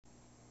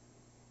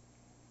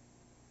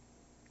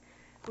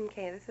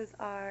Okay, this is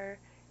our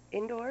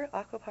indoor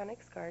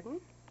aquaponics garden.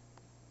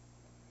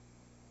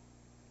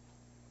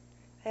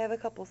 I have a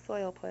couple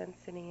soil plants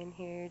sitting in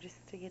here just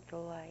to get the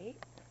light.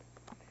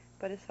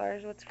 But as far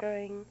as what's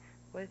growing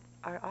with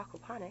our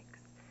aquaponics,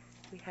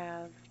 we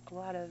have a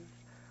lot of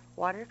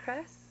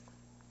watercress,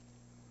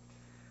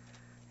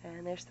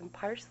 and there's some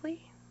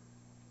parsley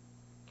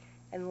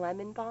and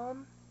lemon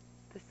balm.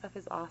 This stuff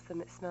is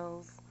awesome. It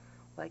smells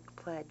like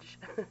pledge.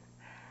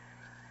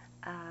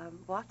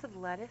 Lots of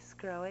lettuce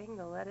growing.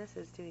 The lettuce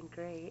is doing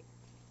great.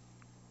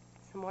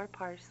 Some more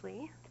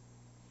parsley.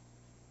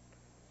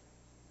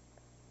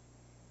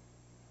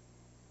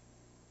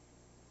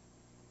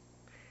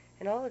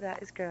 And all of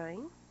that is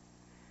growing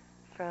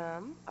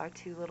from our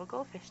two little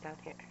goldfish down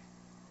here.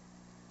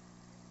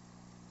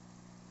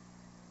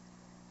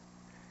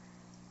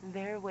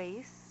 Their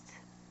waste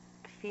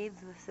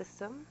feeds the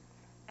system,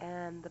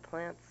 and the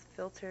plants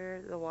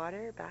filter the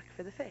water back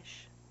for the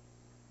fish.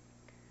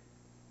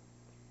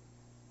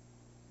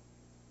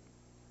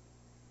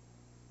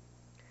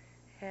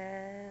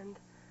 And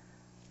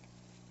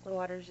the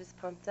water's just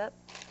pumped up.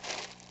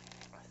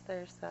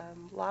 There's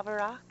some lava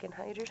rock and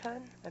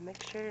hydroton, a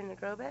mixture in a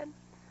grow bed.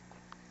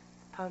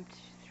 It's pumped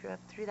up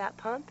through that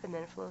pump and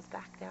then flows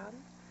back down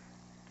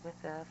with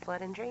a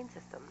flood and drain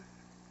system.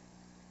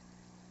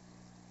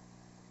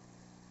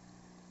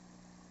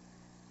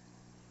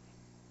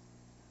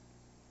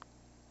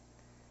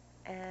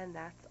 And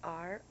that's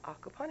our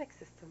aquaponic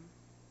system.